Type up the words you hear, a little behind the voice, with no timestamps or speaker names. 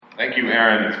Thank you,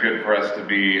 Aaron. It's good for us to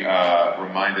be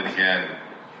reminded again.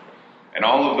 And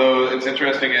all of those, it's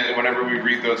interesting whenever we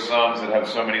read those songs that have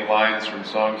so many lines from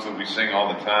songs that we sing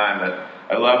all the time, that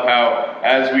I love how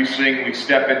as we sing, we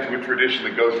step into a tradition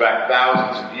that goes back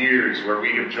thousands of years, where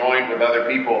we have joined with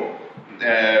other people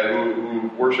who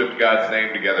worshiped God's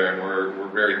name together, and we're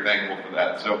very thankful for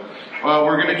that. So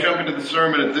we're going to jump into the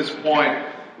sermon at this point.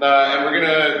 And we're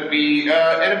going to be in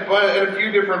a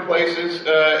few different places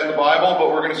in the Bible,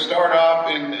 but we're going to start off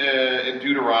in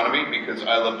Deuteronomy, because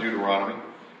I love Deuteronomy.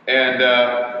 And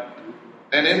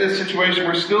in this situation,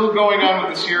 we're still going on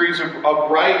with the series of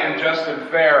right and just and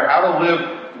fair, how to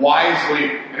live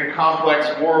wisely in a complex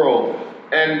world.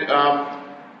 And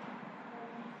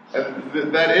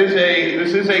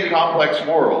this is a complex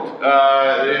world.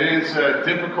 It is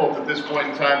difficult at this point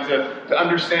in time to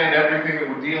understand everything that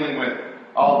we're dealing with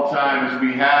all the time, as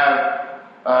we have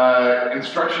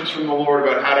instructions from the Lord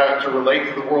about how to relate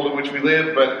to the world in which we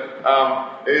live, but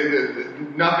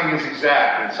nothing is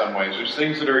exact in some ways. There's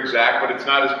things that are exact, but it's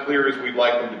not as clear as we'd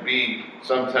like them to be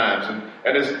sometimes.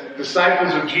 And as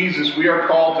disciples of Jesus, we are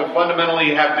called to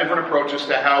fundamentally have different approaches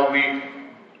to how we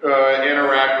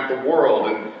interact with the world.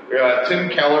 And Tim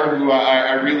Keller, who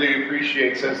I really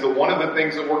appreciate, says that one of the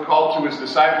things that we're called to as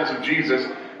disciples of Jesus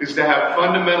is to have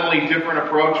fundamentally different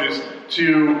approaches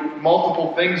to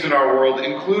multiple things in our world,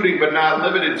 including but not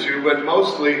limited to, but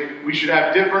mostly we should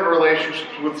have different relationships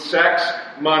with sex,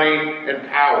 money, and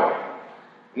power.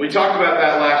 And we talked about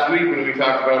that last week when we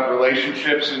talked about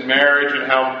relationships and marriage, and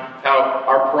how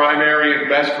our primary and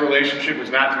best relationship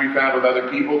is not to be found with other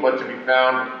people, but to be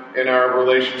found in our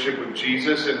relationship with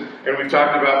Jesus. And we've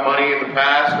talked about money in the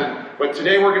past, but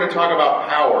today we're going to talk about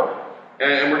power.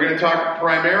 And we're going to talk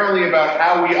primarily about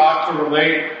how we ought to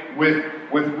relate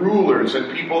with rulers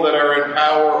and people that are in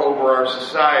power over our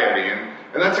society.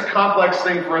 And that's a complex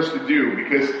thing for us to do,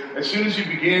 because as soon as you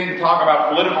begin to talk about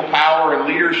political power and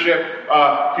leadership,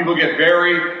 people get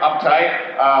very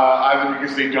uptight, either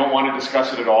because they don't want to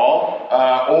discuss it at all,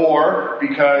 or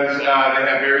because they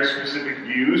have very specific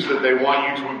views that they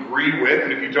want you to agree with,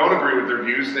 and if you don't agree with their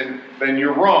views, then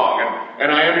you're wrong.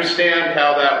 And I understand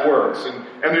how that works.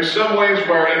 And there's some ways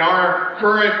where in our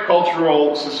current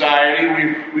cultural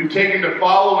society, we've taken to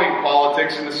following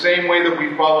politics in the same way that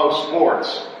we follow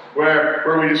sports.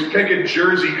 Where we just pick a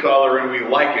jersey color and we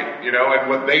like it, and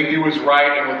what they do is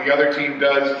right and what the other team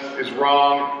does is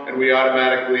wrong, and we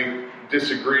automatically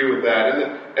disagree with that.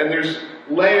 And there's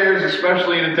layers,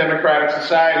 especially in a democratic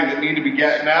society, that need to be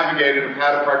navigated of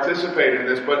how to participate in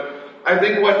this. But I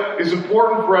think what is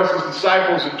important for us as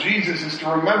disciples of Jesus is to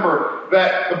remember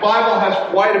that the Bible has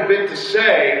quite a bit to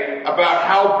say about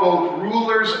how both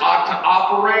rulers ought to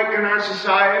operate in our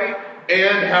society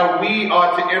and how we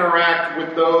ought to interact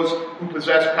with those who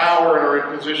possess power and are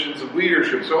in positions of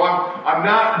leadership. So I'm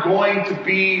not going to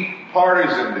be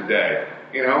partisan today,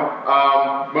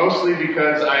 mostly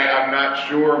because I'm not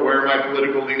sure where my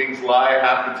political leanings lie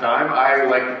half the time. I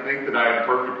like to think that I am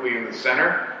perfectly in the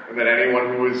center, and that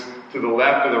anyone who is to the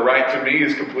left or the right to me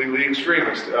is completely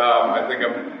extremist. I think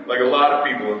I'm like a lot of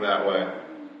people in that way.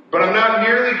 But I'm not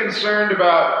nearly concerned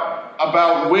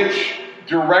about which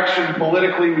direction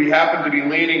politically we happen to be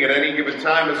leaning at any given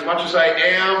time, as much as I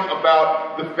am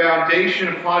about the foundation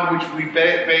upon which we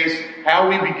base how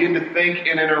we begin to think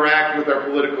and interact with our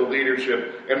political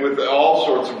leadership and with all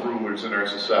sorts of rulers in our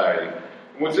society.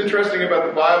 And what's interesting about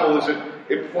the Bible is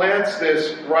it plants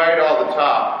this right off the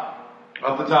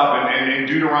top in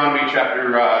Deuteronomy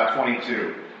chapter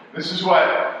 22. This is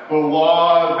what the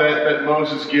law that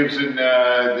Moses gives in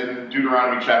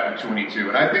Deuteronomy chapter 22.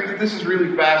 And I think that this is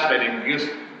really fascinating, because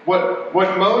what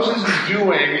Moses is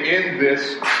doing in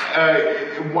this,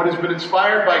 what has been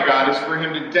inspired by God, is for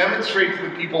him to demonstrate to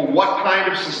the people what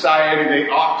kind of society they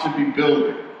ought to be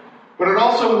building. But it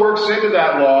also works into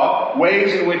that law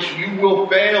ways in which you will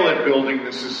fail at building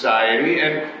the society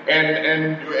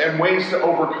and ways to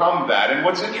overcome that. And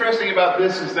what's interesting about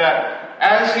this is that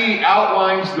as he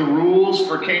outlines the rules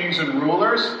for kings and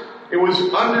rulers, it was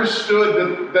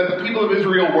understood that the people of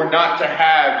Israel were not to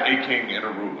have a king and a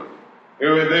ruler.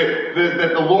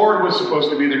 That the Lord was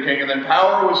supposed to be their king, and then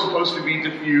power was supposed to be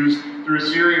diffused through a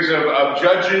series of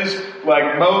judges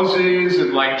like Moses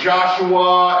and like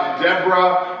Joshua and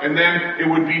Deborah, and then it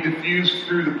would be diffused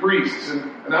through the priests.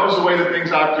 And that was the way that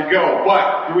things ought to go.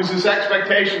 But there was this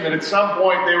expectation that at some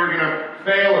point they were going to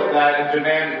fail at that and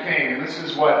demand a king. And this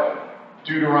is what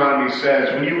Deuteronomy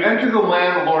says: when you enter the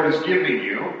land the Lord has given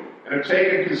you, and have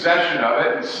taken possession of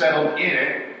it and settled in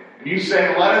it, and you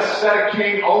say, let us set a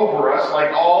king over us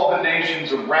like all the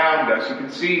nations around us. You can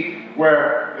see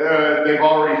where they've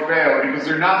already failed, because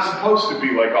they're not supposed to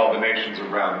be like all the nations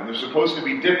around them. They're supposed to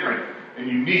be different and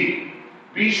unique.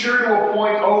 Be sure to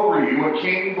appoint over you a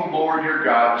king the Lord your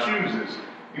God chooses.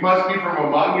 He must be from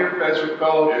among your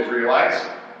fellow Israelites.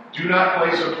 Do not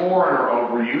place a foreigner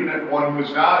over you, one who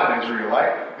is not an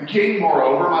Israelite. The king,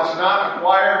 moreover, must not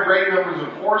acquire great numbers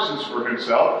of horses for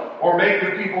himself, or make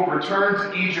the people return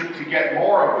to Egypt to get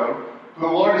more of them. For the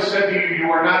Lord has said to you,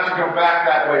 you are not to go back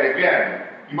that way again.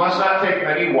 You must not take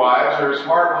many wives, or his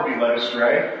heart will be led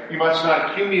astray. You must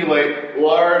not accumulate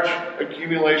large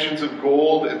accumulations of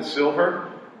gold and silver.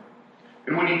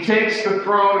 And when he takes the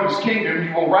throne of his kingdom,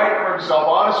 he will write for himself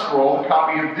on a scroll a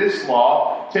copy of this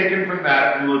law, taken from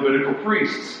that of the Levitical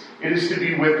priests. It is to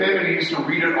be with him, and he is to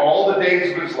read it all the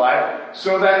days of his life,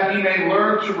 so that he may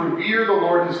learn to revere the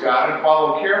Lord his God and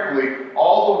follow carefully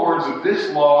all the words of this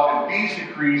law and these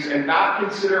decrees, and not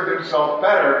consider himself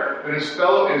better than his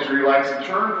fellow Israelites, and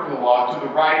turn from the law to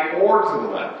the right or to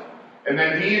the left. And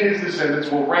then he and his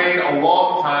descendants will reign a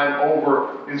long time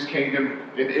over his kingdom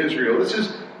in Israel. This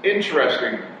is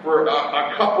interesting for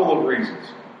a couple of reasons.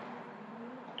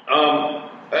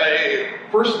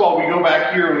 First of all, we go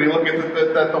back here and we look at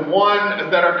that the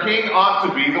one that our king ought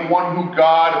to be, the one who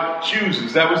God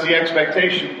chooses. That was the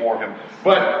expectation for him.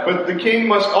 But the king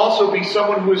must also be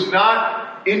someone who is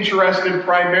not interested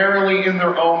primarily in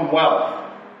their own wealth.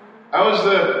 That was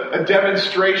a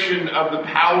demonstration of the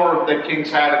power that kings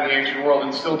had in the ancient world,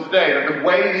 and still today. That the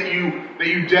way that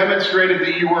you demonstrated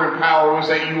that you were in power was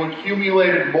that you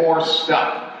accumulated more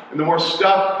stuff. And the more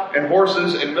stuff and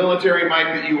horses and military might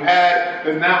that you had,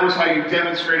 then that was how you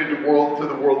demonstrated to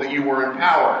the world that you were in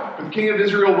power. But the king of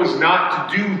Israel was not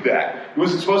to do that. He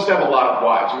wasn't supposed to have a lot of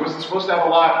wives. He wasn't supposed to have a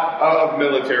lot of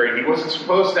military. He wasn't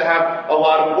supposed to have a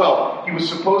lot of wealth. He was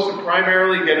supposed to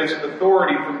primarily get his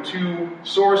authority from two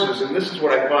sources. And this is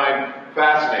what I find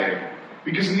fascinating.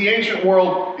 Because in the ancient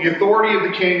world, the authority of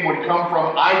the king would come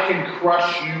from, I can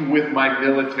crush you with my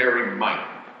military might.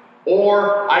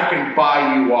 Or I can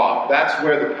buy you off. That's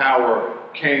where the power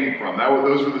came from.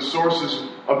 Those were the sources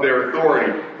of their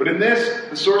authority. But in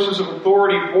this, the sources of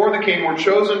authority for the king were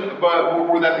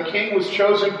that the king was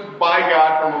chosen by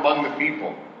God from among the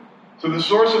people. So the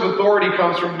source of authority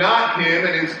comes from not him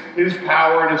and his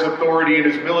power and his authority and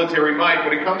his military might,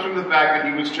 but it comes from the fact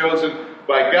that he was chosen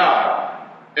by God.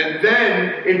 And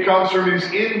then it comes from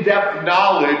his in-depth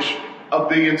knowledge of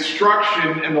the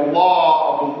instruction and the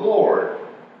law of the Lord.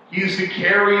 He is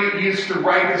to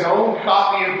write his own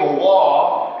copy of the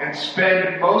law and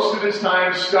spend most of his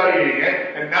time studying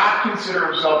it and not consider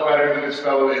himself better than his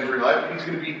fellow Israelites. He's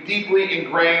going to be deeply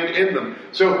ingrained in them.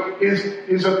 So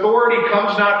his authority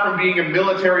comes not from being a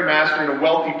military master and a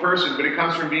wealthy person, but it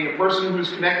comes from being a person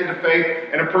who's connected to faith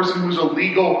and a person who's a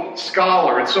legal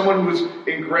scholar and someone who's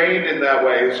ingrained in that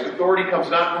way. His authority comes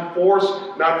not from force,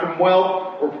 not from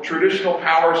wealth or traditional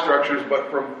power structures,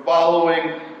 but from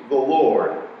following the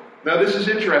Lord. Now this is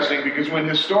interesting because when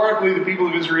historically the people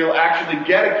of Israel actually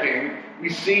get a king, we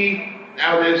see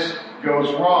how this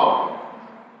goes wrong.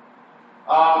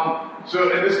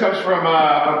 And this comes from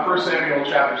 1 Samuel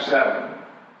chapter 7.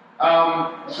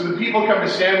 So the people come to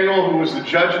Samuel, who was the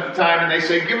judge at the time, and they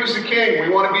say, give us a king.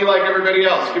 We want to be like everybody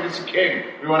else. Give us a king.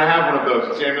 We want to have one of those.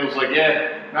 And Samuel's like,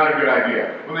 yeah, not a good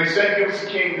idea. When they said, give us a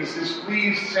king, this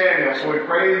displeased Samuel. So he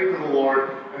prayed to the Lord,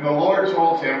 and the Lord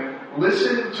told him,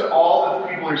 listen to all that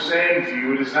the people are saying to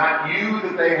you. It is not you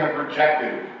that they have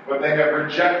rejected, but they have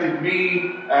rejected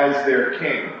me as their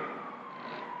king.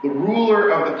 The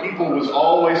ruler of the people was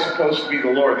always supposed to be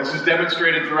the Lord. This is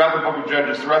demonstrated throughout the book of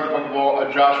Judges, throughout the book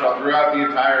of Joshua, throughout the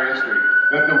entire history.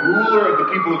 That the ruler of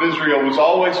the people of Israel was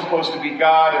always supposed to be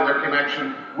God and their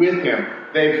connection with him.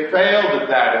 They failed at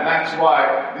that, and that's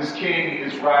why this king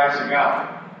is rising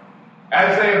up.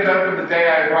 As they have done from the day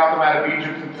I brought them out of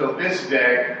Egypt until this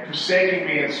day, forsaking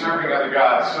me and serving other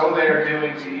gods, so they are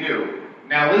doing to you.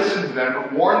 Now listen to them,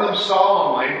 but warn them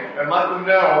solemnly, and let them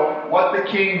know what the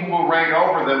king who will reign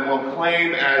over them will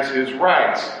claim as his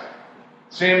rights.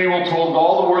 Samuel told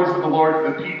all the words of the Lord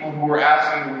to the people who were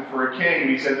asking him for a king.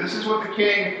 He said, this is what the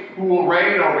king who will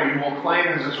reign over you will claim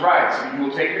as his rights. You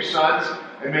will take your sons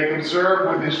and make them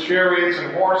serve with his chariots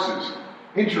and horses.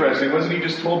 Interesting, wasn't he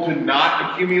just told to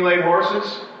not accumulate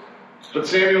horses? But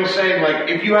Samuel's saying,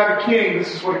 if you have a king,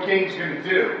 this is what a king's going to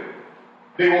do.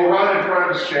 They will run in front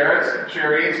of his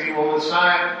chariots, he will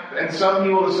assign, and some he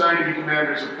will assign to be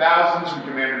commanders of thousands and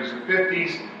commanders of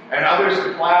 50s, and others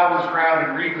to plow his ground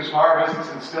and reap his harvests,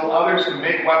 and still others to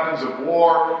make weapons of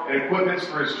war and equipments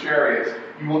for his chariots.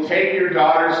 You will take your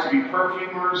daughters to be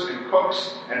perfumers and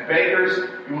cooks and bakers.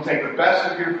 You will take the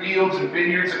best of your fields and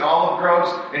vineyards and olive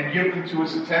groves and give them to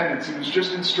his attendants. He was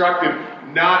just instructed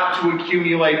not to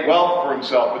accumulate wealth for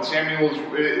himself. But Samuel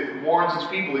warns his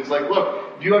people. He's like,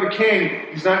 look, if you have a king,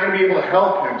 he's not going to be able to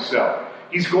help himself.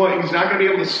 He's not going to be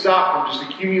able to stop from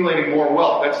just accumulating more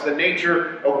wealth. That's the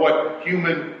nature of what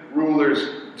human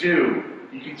rulers do.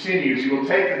 He continues, you will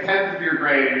take the tenth of your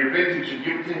grain and your vintage and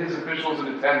give it to his officials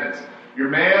and attendants. Your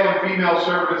male and female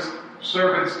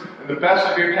servants, and the best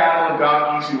of your cattle and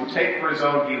donkeys he will take for his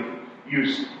own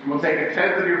use. You will take a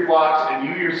tenth of your flocks, and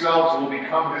you yourselves will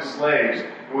become his slaves.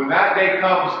 And when that day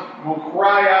comes, you will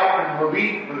cry out for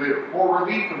relief from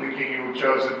the king you have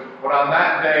chosen. But on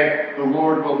that day, the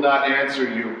Lord will not answer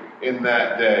you in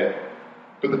that day.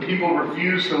 But the people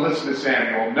refused to listen to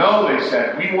Samuel. No, they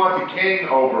said, we want the king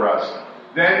over us.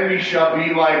 Then we shall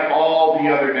be like all the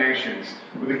other nations,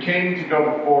 with a king to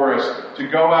go before us, to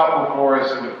go out before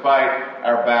us and to fight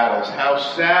our battles. How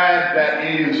sad that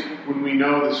is when we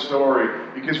know the story,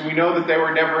 because we know that they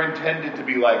were never intended to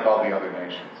be like all the other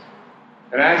nations.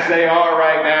 And as they are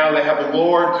right now, they have the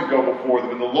Lord to go before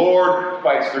them, and the Lord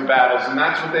fights their battles. And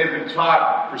that's what they've been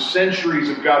taught for centuries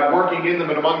of God working in them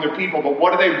and among their people. But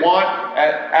what do they want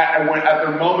at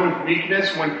their moment of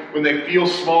weakness, when they feel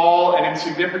small and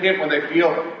insignificant, when they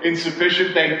feel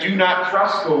insufficient? They do not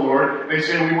trust the Lord. They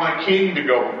say, we want a king to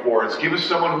go before us. Give us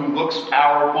someone who looks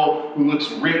powerful, who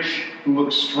looks rich, who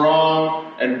looks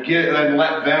strong, and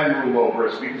let them rule over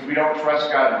us, because we don't trust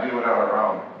God to do it on our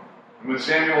own. And when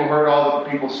Samuel heard all that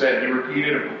the people said, he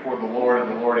repeated it before the Lord,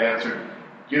 and the Lord answered,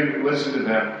 listen to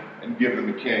them and give them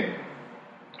a king.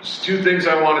 There's two things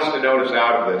I want us to notice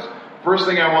out of this. First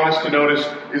thing I want us to notice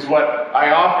is what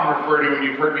I often refer to, and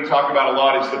you've heard me talk about a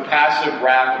lot, is the passive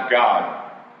wrath of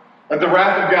God. That the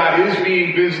wrath of God is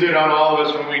being visited on all of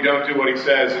us when we don't do what he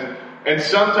says. And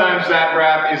sometimes that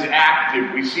wrath is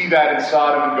active. We see that in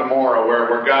Sodom and Gomorrah,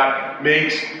 where God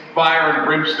makes fire and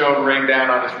brimstone rain down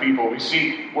on his people. We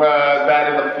see that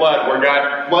in the flood, where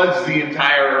God floods the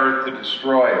entire earth to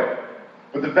destroy it.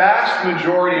 But the vast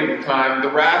majority of the time,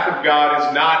 the wrath of God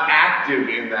is not active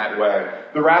in that way.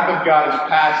 The wrath of God is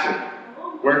passive,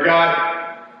 where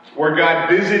God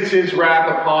visits his wrath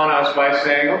upon us by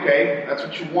saying, okay, that's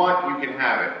what you want, you can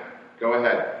have it. Go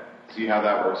ahead. See how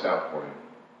that works out for you.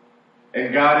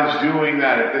 And God is doing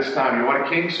that at this time. You want a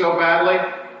king so badly?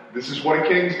 This is what a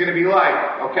king's going to be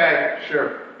like. Okay,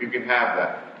 sure, you can have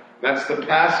that. That's the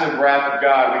passive wrath of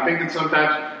God. We think that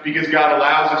sometimes because God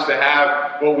allows us to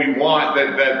have what we want,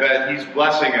 that he's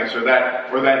blessing us, or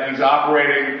that he's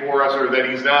operating for us, or that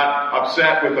he's not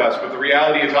upset with us. But the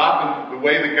reality is often the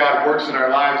way that God works in our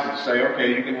lives is to say,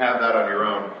 okay, you can have that on your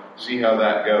own. See how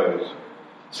that goes.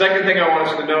 Second thing I want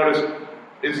us to notice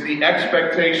is the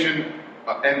expectation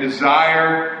and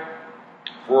desire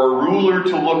for a ruler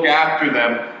to look after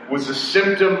them was a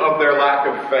symptom of their lack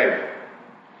of faith.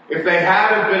 If they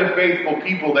hadn't been a faithful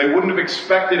people, they wouldn't have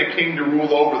expected a king to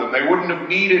rule over them. They wouldn't have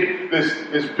needed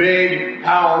this big,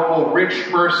 powerful, rich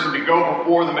person to go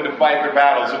before them and to fight their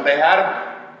battles. If they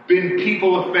hadn't been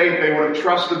people of faith, they would have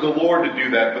trusted the Lord to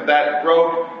do that. But that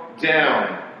broke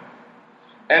down.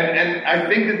 And I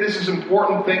think that this is an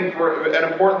important thing for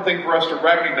us to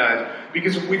recognize,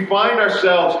 because if we find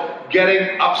ourselves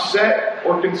getting upset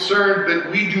or concerned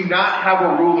that we do not have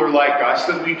a ruler like us,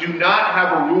 that we do not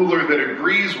have a ruler that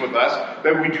agrees with us,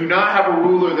 that we do not have a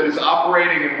ruler that is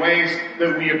operating in ways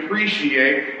that we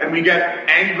appreciate, and we get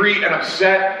angry and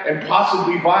upset and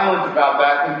possibly violent about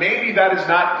that, then maybe that is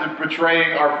not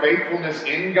betraying our faithfulness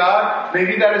in God.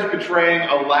 Maybe that is betraying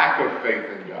a lack of faith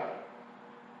in God.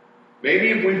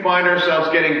 Maybe if we find ourselves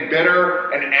getting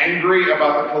bitter and angry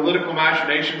about the political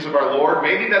machinations of our Lord,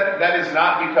 maybe that is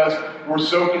not because we're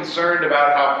so concerned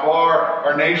about how far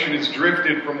our nation has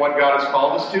drifted from what God has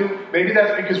called us to. Maybe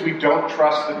that's because we don't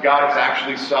trust that God is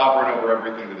actually sovereign over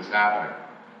everything that is happening.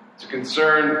 It's a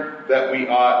concern that we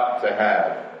ought to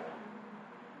have.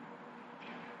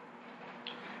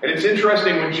 And it's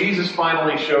interesting when Jesus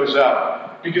finally shows up.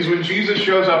 Because when Jesus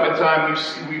shows up in time,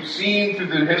 we've seen through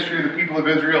the history of the people of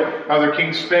Israel how their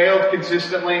kings failed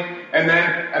consistently, and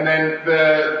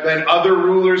then other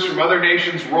rulers from other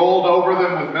nations rolled over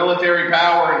them with military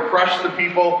power and crushed the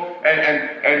people,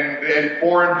 and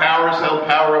foreign powers held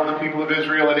power of the people of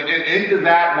Israel. And into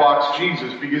that walks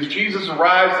Jesus, because Jesus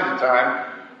arrives at a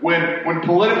time when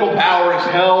political power is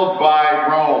held by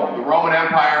Rome. The Roman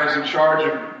Empire is in charge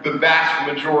of the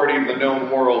vast majority of the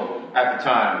known world at the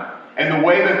time. And the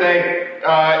way that they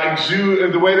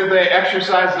the way that they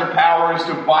exercise their power is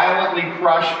to violently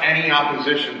crush any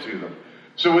opposition to them.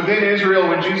 So within Israel,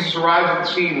 when Jesus arrives on the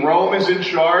scene, Rome is in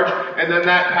charge, and then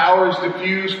that power is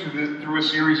diffused through a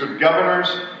series of governors,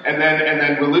 and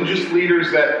then religious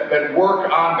leaders that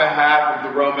work on behalf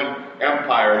of the Roman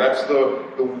Empire. That's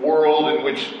the world in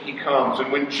which he comes.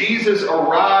 And when Jesus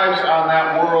arrives on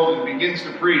that world and begins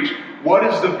to preach, what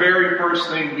is the very first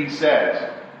thing he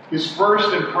says? His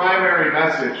first and primary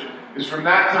message is from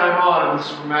that time on, and this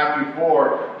is from Matthew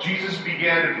 4, Jesus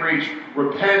began to preach,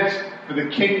 repent, for the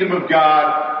kingdom of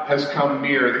God has come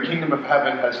near. The kingdom of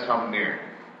heaven has come near.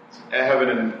 It's heaven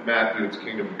in Matthew, it's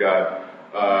kingdom of God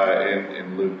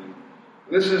in Luke.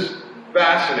 This is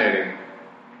fascinating,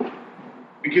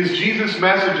 because Jesus'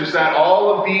 message is that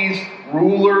all of these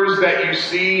rulers that you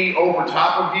see over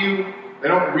top of you, they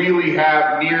don't really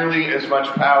have nearly as much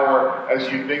power as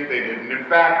you think they did. And in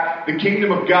fact, the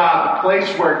kingdom of God, the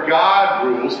place where God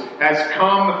rules, has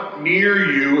come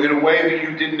near you in a way that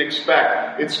you didn't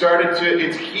expect. It's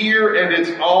here and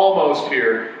it's almost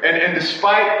here. And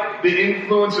despite the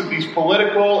influence of these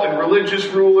political and religious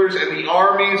rulers and the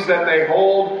armies that they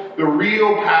hold, the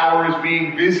real power is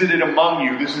being visited among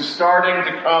you. This is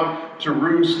starting to come to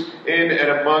roost in and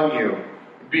among you.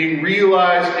 Being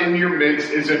realized in your midst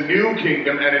is a new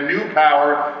kingdom and a new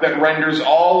power that renders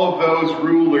all of those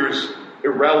rulers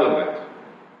irrelevant.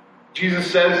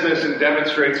 Jesus says this and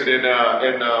demonstrates it in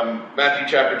Matthew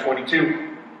chapter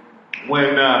 22.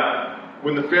 When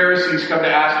the Pharisees come to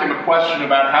ask him a question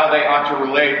about how they ought to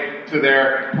relate to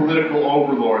their political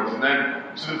overlords.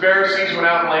 So the Pharisees went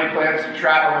out and laid plans to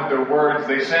trap him with their words.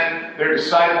 They sent their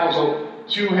disciples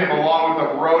to him along with a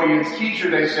Herodians. Teacher,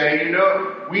 they say,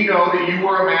 we know that you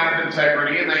are a man of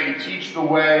integrity and that you teach the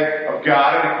way of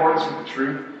God in accordance with the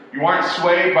truth. You aren't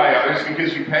swayed by others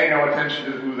because you pay no attention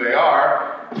to who they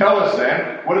are. Tell us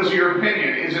then, what is your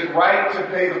opinion? Is it right to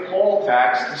pay the poll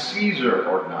tax to Caesar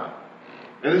or not?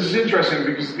 And this is interesting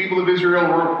because the people of Israel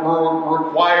were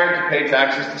required to pay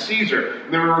taxes to Caesar.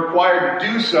 And they were required to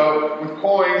do so with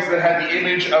coins that had the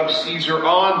image of Caesar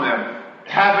on them.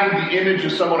 Having the image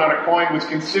of someone on a coin was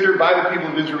considered by the people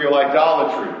of Israel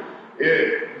idolatry.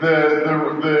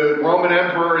 The Roman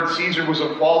emperor and Caesar was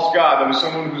a false god. That was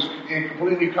someone who was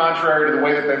completely contrary to the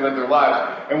way that they lived their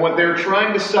lives. And what they're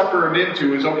trying to sucker him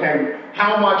into is, okay,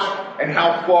 how much and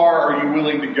how far are you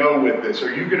willing to go with this?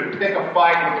 Are you going to pick a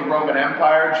fight with the Roman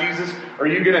Empire, Jesus? Are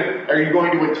you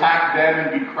going to attack them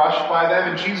and be crushed by them?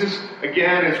 And Jesus,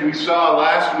 again, as we saw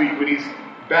last week, when he's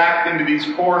backed into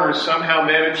these corners, somehow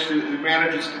manages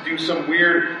to do some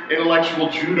weird intellectual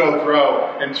judo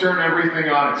throw and turn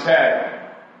everything on its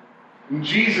head. And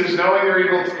Jesus, knowing their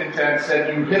evil intent,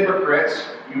 said, "You hypocrites,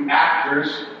 you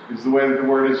actors," is the way that the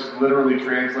word is literally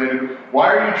translated.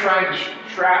 "Why are you trying to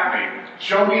trap me?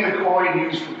 Show me the coin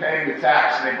used for paying the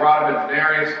tax." And they brought him a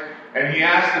denarius, and he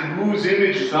asked them, "Whose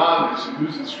image is on this and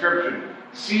whose inscription?"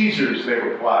 "Caesar's," they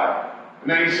replied. And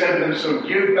then he said to them, "So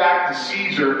give back to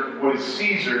Caesar what is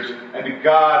Caesar's, and to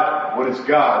God what is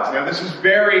God's." Now this is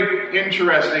very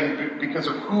interesting because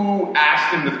of who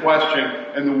asked him the question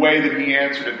and the way that he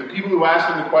answered it. The people who asked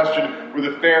him the question were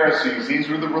the Pharisees. These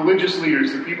were the religious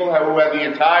leaders, the people who had the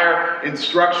entire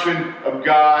instruction of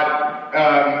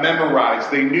God memorized.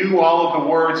 They knew all of the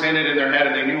words in it in their head,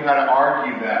 and they knew how to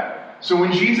argue that. So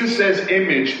when Jesus says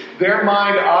image, their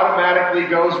mind automatically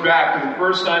goes back to the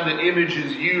first time that image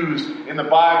is used in the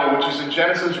Bible, which is in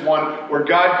Genesis 1, where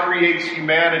God creates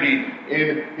humanity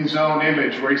in his own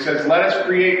image, where he says, "Let us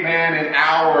create man in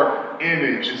our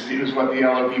image," is what the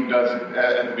Elohim does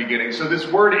at the beginning. So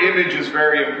this word image is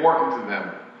very important to them.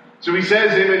 So he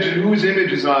says image, and whose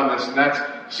image is on this? And that's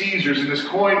Caesar's. And this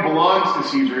coin belongs to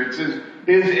Caesar. It says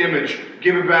his image.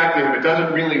 Give it back to him. It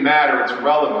doesn't really matter. It's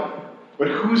irrelevant. But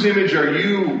whose image are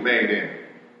you made in?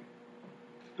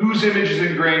 Whose image is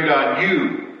ingrained on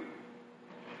you?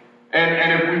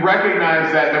 And if we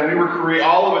recognize that we were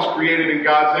all of us created in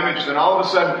God's image, then all of a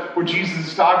sudden what Jesus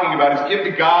is talking about is give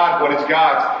to God what is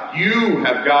God's. You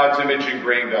have God's image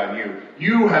ingrained on you.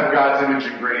 You have God's image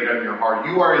ingrained on your heart.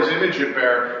 You are his image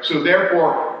bearer. So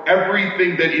therefore,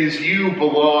 everything that is you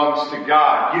belongs to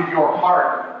God. Give your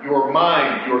heart, your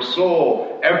mind, your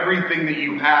soul, everything that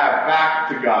you have back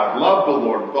to God. Love the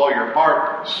Lord with all your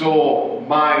heart, soul,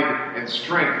 mind, and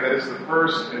strength. That is the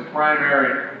first and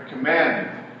primary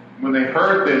commandment. When they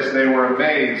heard this, they were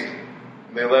amazed,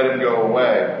 and they let him go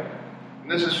away. And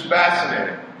this is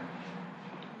fascinating.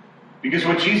 Because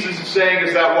what Jesus is saying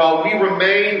is that while we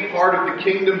remain part of the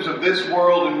kingdoms of this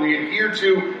world, and we adhere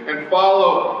to and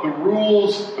follow the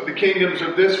rules of the kingdoms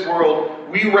of this world,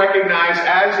 we recognize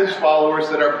as his followers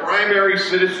that our primary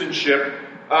citizenship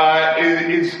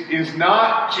is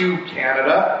not to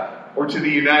Canada or to the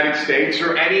United States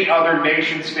or any other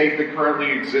nation state that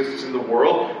currently exists in the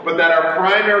world, but that our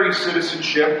primary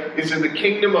citizenship is in the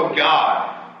kingdom of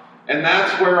God. And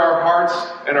that's where our hearts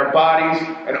and our bodies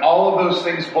and all of those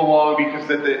things belong, because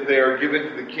they are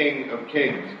given to the King of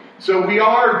Kings. So we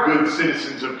are good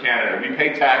citizens of Canada. We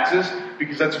pay taxes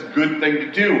because that's a good thing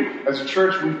to do. As a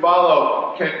church, we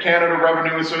follow Canada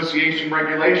Revenue Association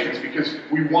regulations because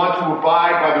we want to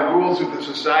abide by the rules of the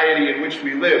society in which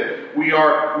we live. We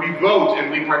vote and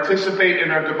we participate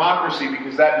in our democracy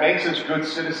because that makes us good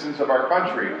citizens of our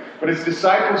country. But as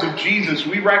disciples of Jesus,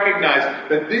 we recognize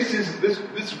that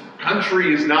this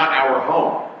country is not our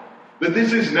home. That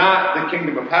this is not the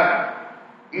kingdom of heaven.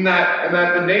 And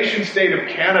that the nation state of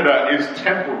Canada is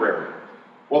temporary,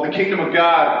 while the kingdom of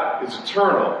God is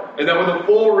eternal. And that when the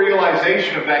full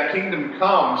realization of that kingdom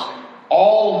comes,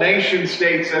 all nation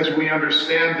states as we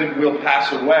understand them will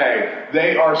pass away.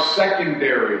 They are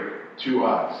secondary to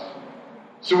us.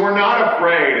 So we're not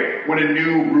afraid when a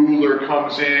new ruler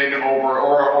comes in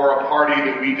or a party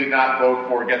that we did not vote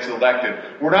for gets elected.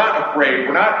 We're not afraid.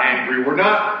 We're not angry. We're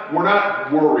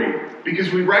not worried.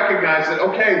 Because we recognize that,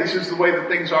 okay, this is the way that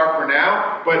things are for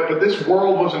now, but this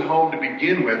world wasn't home to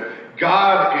begin with.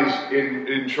 God is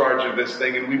in charge of this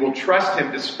thing, and we will trust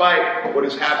Him despite what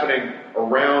is happening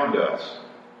around us.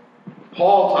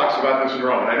 Paul talks about this in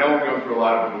Romans. I know we're going through a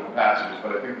lot of biblical passages,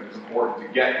 but I think that it's important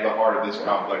to get to the heart of this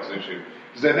complex issue.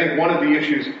 Because I think one of the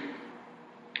issues,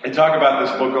 I talk about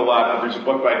this book a lot. There's a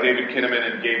book by David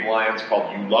Kinnaman and Gabe Lyons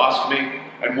called You Lost Me.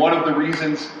 And one of the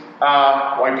reasons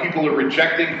why people are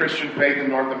rejecting Christian faith in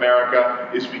North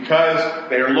America is because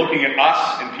they are looking at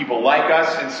us and people like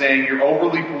us and saying you're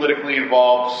overly politically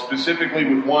involved, specifically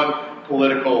with one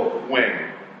political wing.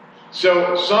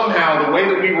 So somehow the way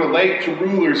that we relate to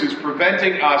rulers is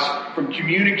preventing us from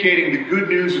communicating the good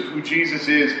news of who Jesus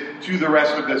is to the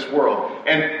rest of this world.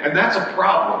 And that's a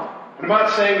problem. I'm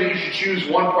not saying that you should choose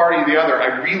one party or the other.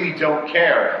 I really don't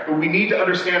care. But we need to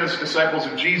understand as disciples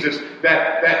of Jesus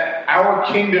that our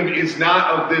kingdom is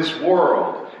not of this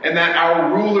world. And that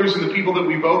our rulers and the people that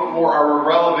we vote for are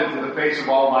irrelevant in the face of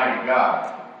Almighty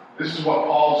God. This is what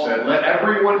Paul said. Let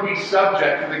everyone be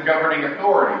subject to the governing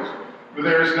authorities. For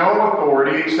there is no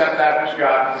authority except that which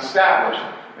God has established.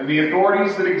 And the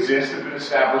authorities that exist have been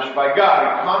established by God.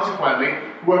 And consequently,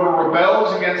 whoever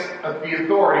rebels against the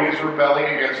authority is rebelling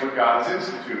against what God has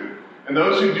instituted. And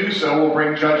those who do so will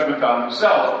bring judgment on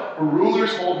themselves. For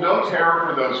rulers hold no terror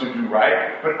for those who do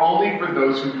right, but only for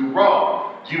those who do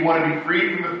wrong. Do you want to be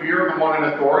freed from the fear of the one in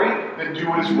authority? Then do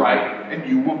what is right, and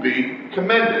you will be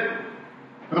commended.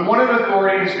 For the one in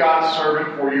authority is God's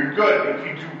servant for your good. But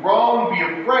if you do wrong,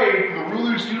 be afraid, for the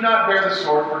rulers do not bear the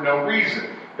sword for no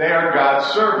reason. They are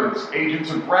God's servants, agents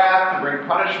of wrath to bring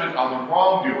punishment on the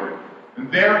wrongdoer.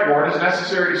 And therefore it is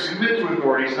necessary to submit to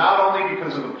authorities not only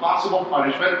because of the possible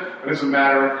punishment, but as a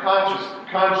matter of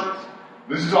conscience.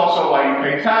 This is also why you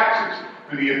pay taxes.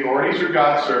 For the authorities are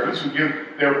God's servants who give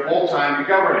their full time to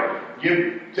governing.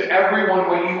 Give to everyone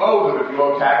what you owe them. If you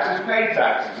owe taxes, pay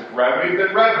taxes. If revenue,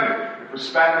 then revenue. If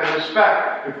respect, then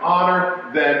respect. If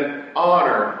honor, then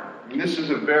honor. And this is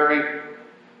a very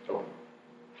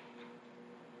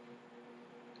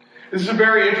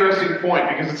interesting point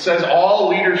because it says all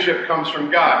leadership comes from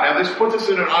God. Now this puts us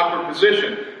in an awkward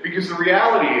position because the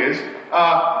reality is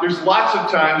there's lots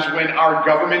of times when our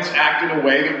governments act in a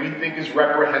way that we think is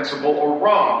reprehensible or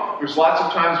wrong. There's lots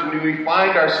of times when we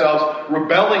find ourselves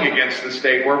rebelling against the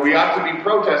state where we ought to be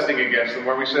protesting against them,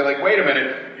 where we say like, wait a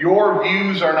minute, your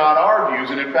views are not our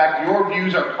views, and in fact your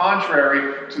views are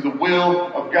contrary to the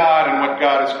will of God and what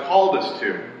God has called us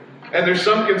to. And there's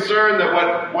some concern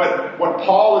that what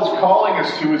Paul is calling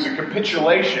us to is a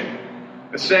capitulation.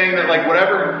 It's saying that like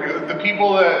whatever, the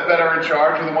people that are in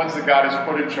charge are the ones that God has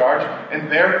put in charge,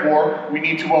 and therefore we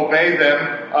need to obey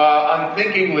them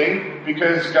unthinkingly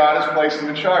because God has placed them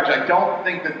in charge. I don't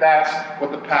think that that's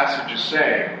what the passage is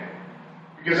saying.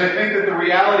 Because I think that the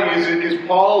reality is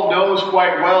Paul knows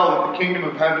quite well that the kingdom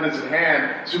of heaven is at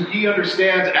hand, so he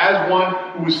understands as one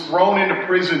who was thrown into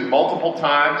prison multiple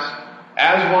times,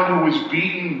 as one who was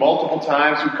beaten multiple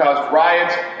times, who caused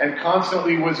riots and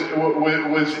constantly was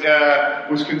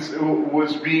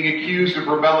being accused of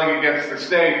rebelling against the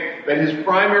state, that his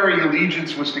primary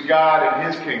allegiance was to God and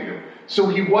His kingdom. So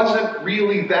he wasn't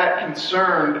really that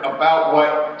concerned about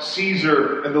what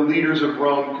Caesar and the leaders of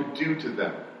Rome could do to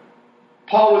them.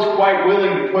 Paul was quite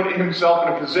willing to put himself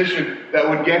in a position that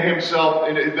would get him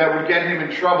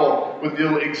in trouble with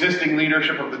the existing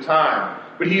leadership of the time.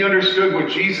 But he understood what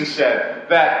Jesus said,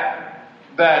 that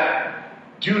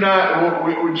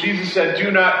when Jesus said,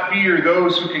 do not fear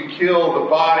those who can kill the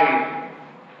body,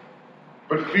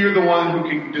 but fear the one who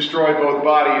can destroy both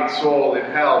body and soul in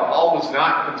hell. Paul was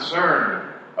not concerned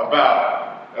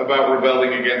about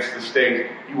rebelling against the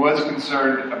state. He was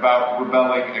concerned about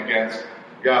rebelling against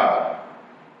God.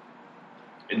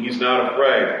 And he's not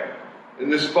afraid. In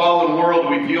this fallen world,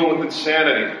 we deal with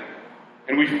insanity.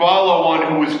 And we follow one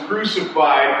who was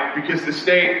crucified because the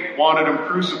state wanted him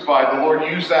crucified. The Lord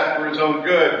used that for his own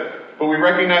good. But we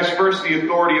recognize first the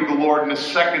authority of the Lord and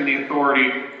second the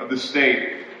authority of the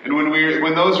state. And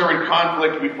when those are in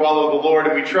conflict, we follow the Lord,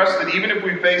 and we trust that even if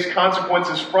we face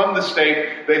consequences from the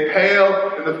state, they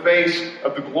pale in the face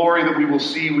of the glory that we will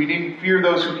see. We needn't fear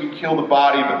those who can kill the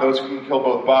body, but those who can kill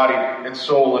both body and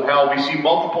soul in hell. We see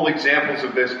multiple examples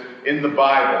of this in the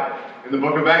Bible. In the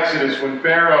book of Exodus, when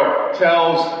Pharaoh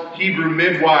tells Hebrew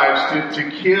midwives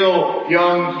to kill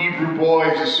young Hebrew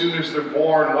boys as soon as they're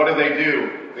born, what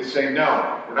do? They say,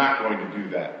 no, we're not going to do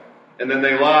that. And then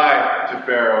they lie to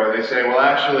Pharaoh, and they say, well,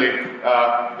 actually,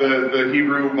 the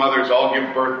Hebrew mothers all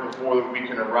give birth before we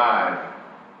can arrive.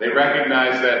 They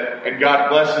recognize that, and God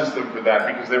blesses them for that,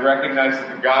 because they recognize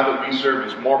that the God that we serve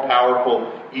is more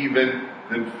powerful even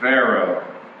than Pharaoh.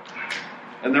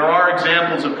 And there are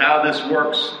examples of how this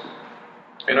works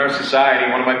in our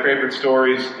society. One of my favorite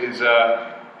stories is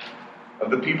of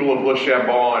the people of Le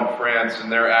Chambon in France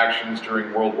and their actions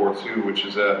during World War II, which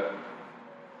is a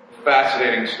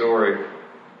fascinating story.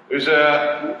 There's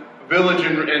a village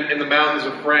in the mountains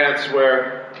of France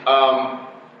where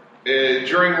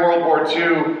during World War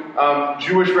II,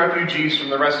 Jewish refugees from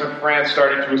the rest of France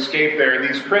started to escape there. And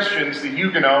these Christians, the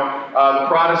Huguenots, the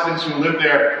Protestants who lived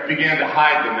there, began to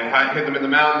hide them. They hid them in the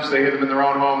mountains, they hid them in their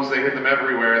own homes, they hid them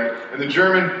everywhere. And the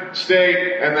German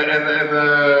state and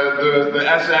the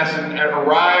SS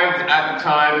arrived at the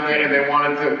time, and they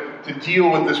wanted to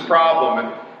deal with this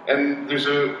problem. And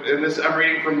I'm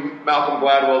reading from Malcolm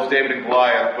Gladwell's David and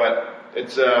Goliath, but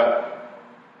it's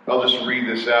I'll just read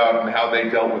this out and how they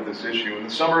dealt with this issue. In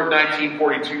the summer of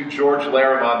 1942, Georges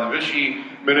Lehrman, the Vichy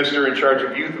minister in charge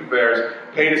of youth affairs,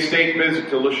 paid a state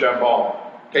visit to Le Chambon.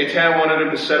 Pétain wanted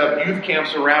him to set up youth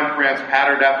camps around France,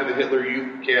 patterned after the Hitler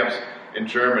youth camps in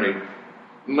Germany.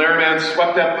 And Lehrman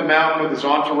swept up the mountain with his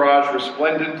entourage,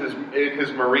 resplendent in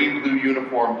his marine blue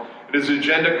uniform. And his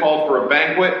agenda called for a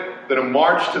banquet, then a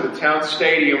march to the town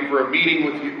stadium for a meeting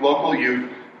with local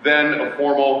youth, then a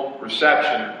formal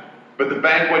reception. But the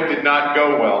banquet did not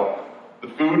go well. The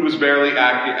food was barely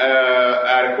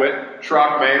adequate.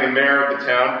 Trocmé, the mayor of the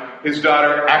town, his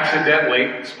daughter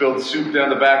accidentally spilled soup down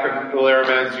the back of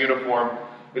Lehrman's uniform.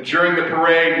 But during the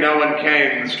parade, no one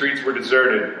came. The streets were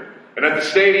deserted. And at the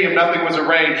stadium, nothing was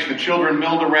arranged. The children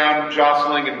milled around,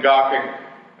 jostling and gawking.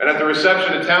 And at the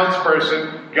reception, a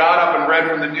townsperson got up and read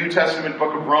from the New Testament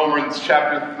book of Romans,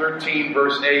 chapter 13,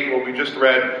 verse 8, what we just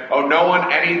read. "Owe no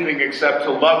one anything except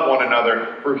to love one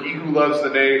another, for he who loves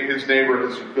his neighbor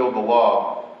has fulfilled the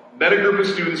law." Then a group of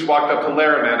students walked up to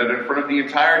Lehrman and in front of the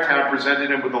entire town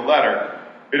presented him with a letter.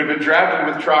 It had been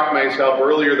drafted with Trocmé's help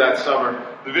earlier that summer.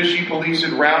 The Vichy police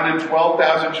had rounded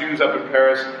 12,000 Jews up in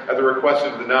Paris at the request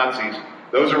of the Nazis.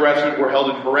 Those arrested were held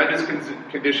in horrendous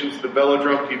conditions at the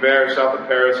Velodrome d'Hiver south of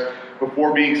Paris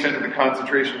before being sent to the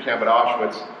concentration camp at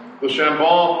Auschwitz. Le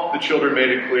Chambon, the children made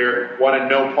it clear, wanted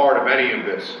no part of any of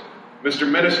this. "Mr.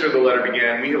 Minister," the letter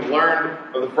began, "we have learned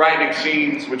of the frightening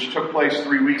scenes which took place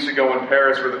 3 weeks ago in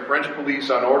Paris, where the French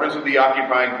police, on orders of the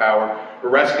occupying power,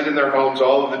 arrested in their homes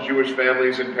all of the Jewish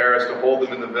families in Paris to hold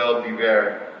them in the Vel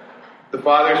d'Hiver. The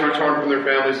fathers were torn from their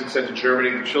families and sent to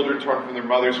Germany, the children torn from their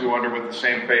mothers who underwent the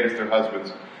same fate as their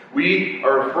husbands. We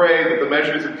are afraid that the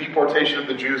measures of deportation of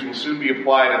the Jews will soon be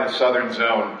applied in the southern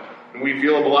zone. And we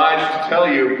feel obliged to tell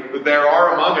you that there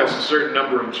are among us a certain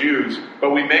number of Jews, but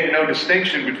we make no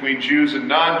distinction between Jews and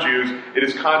non-Jews. It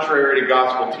is contrary to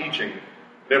gospel teaching.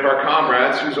 And if our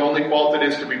comrades, whose only fault it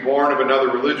is to be born of another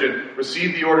religion,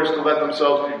 receive the orders to let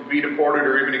themselves be deported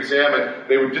or even examined,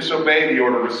 they would disobey the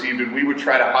order received, and we would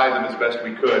try to hide them as best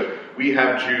we could. We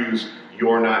have Jews,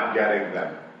 you're not getting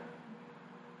them."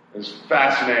 It's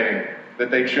fascinating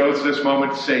that they chose this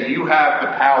moment to say, you have the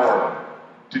power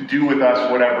to do with us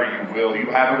whatever you will. You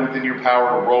have it within your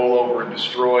power to roll over and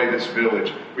destroy this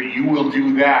village, but you will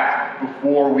do that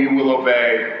before we will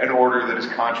obey an order that is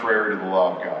contrary to the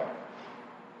law of God.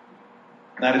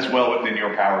 That is well within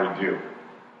your power to do.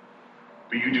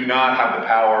 But you do not have the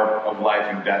power of life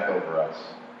and death over us.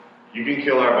 You can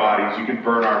kill our bodies, you can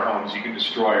burn our homes, you can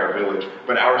destroy our village,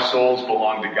 but our souls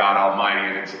belong to God Almighty,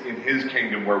 and it's in His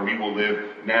kingdom where we will live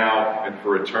now and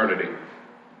for eternity.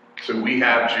 So we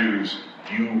have Jews,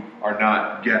 you are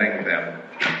not getting them.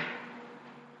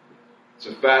 It's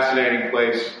a fascinating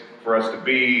place for us to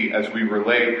be as we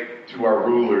relate to our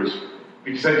rulers.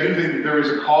 Because I do think that there is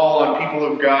a call on people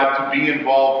of God to be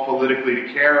involved politically,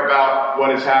 to care about what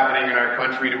is happening in our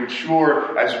country, to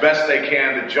ensure as best they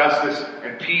can that justice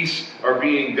and peace are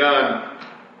being done.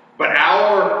 But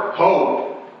our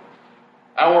hope,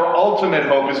 our ultimate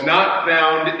hope, is not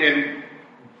found in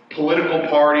political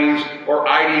parties or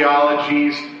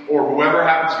ideologies or whoever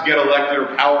happens to get elected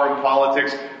or power in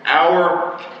politics.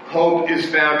 Our hope is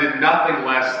found in nothing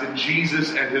less than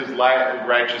Jesus and his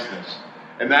righteousness.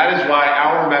 And that is why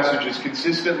our message is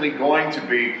consistently going to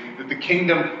be that the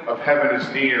kingdom of heaven is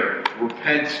near.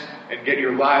 Repent and get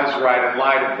your lives right in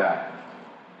light of that.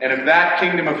 And if that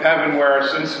kingdom of heaven where our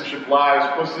citizenship lies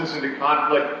puts us into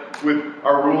conflict with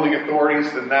our ruling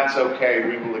authorities, then that's okay.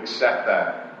 We will accept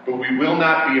that. But we will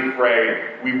not be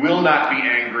afraid. We will not be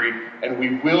angry. And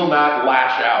we will not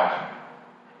lash out.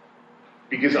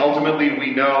 Because ultimately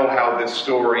we know how this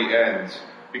story ends.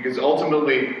 Because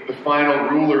ultimately, the final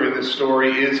ruler in this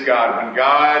story is God. When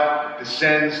God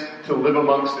descends to live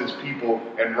amongst his people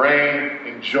and reign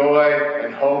in joy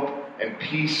and hope and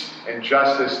peace and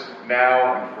justice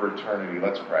now and for eternity.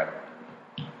 Let's pray.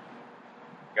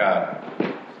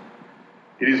 God,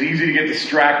 it is easy to get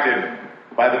distracted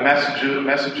by the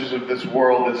messages of this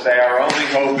world that say our only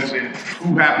hope is in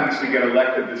who happens to get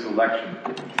elected this election.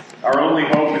 Our only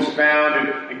hope is found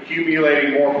in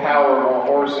accumulating more power, more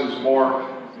horses, more.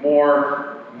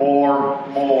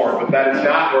 But that is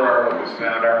not where our hope is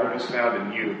found. Our hope is found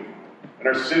in you. And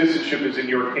our citizenship is in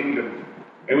your kingdom.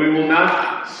 And we will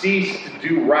not cease to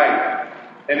do right.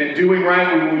 And in doing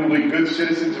right, we will be good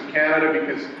citizens of Canada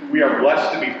because we are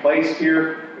blessed to be placed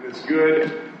here in this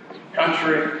good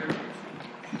country.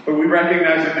 But we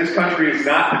recognize that this country is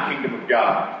not the kingdom of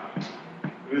God.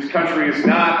 This country is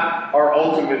not our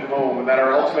ultimate home, and that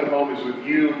our ultimate home is with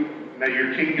you, and that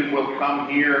your kingdom will come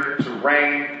here to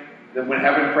reign. That when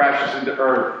heaven crashes into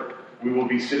earth, we will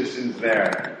be citizens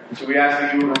there. So we ask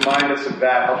that you would remind us of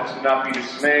that. Help us to not be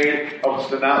dismayed. Help us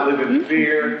to not live in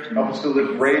fear. Help us to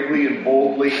live bravely and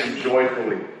boldly and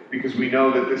joyfully, because we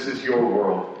know that this is your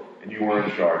world and you are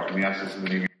in charge. And we ask this in the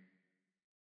name of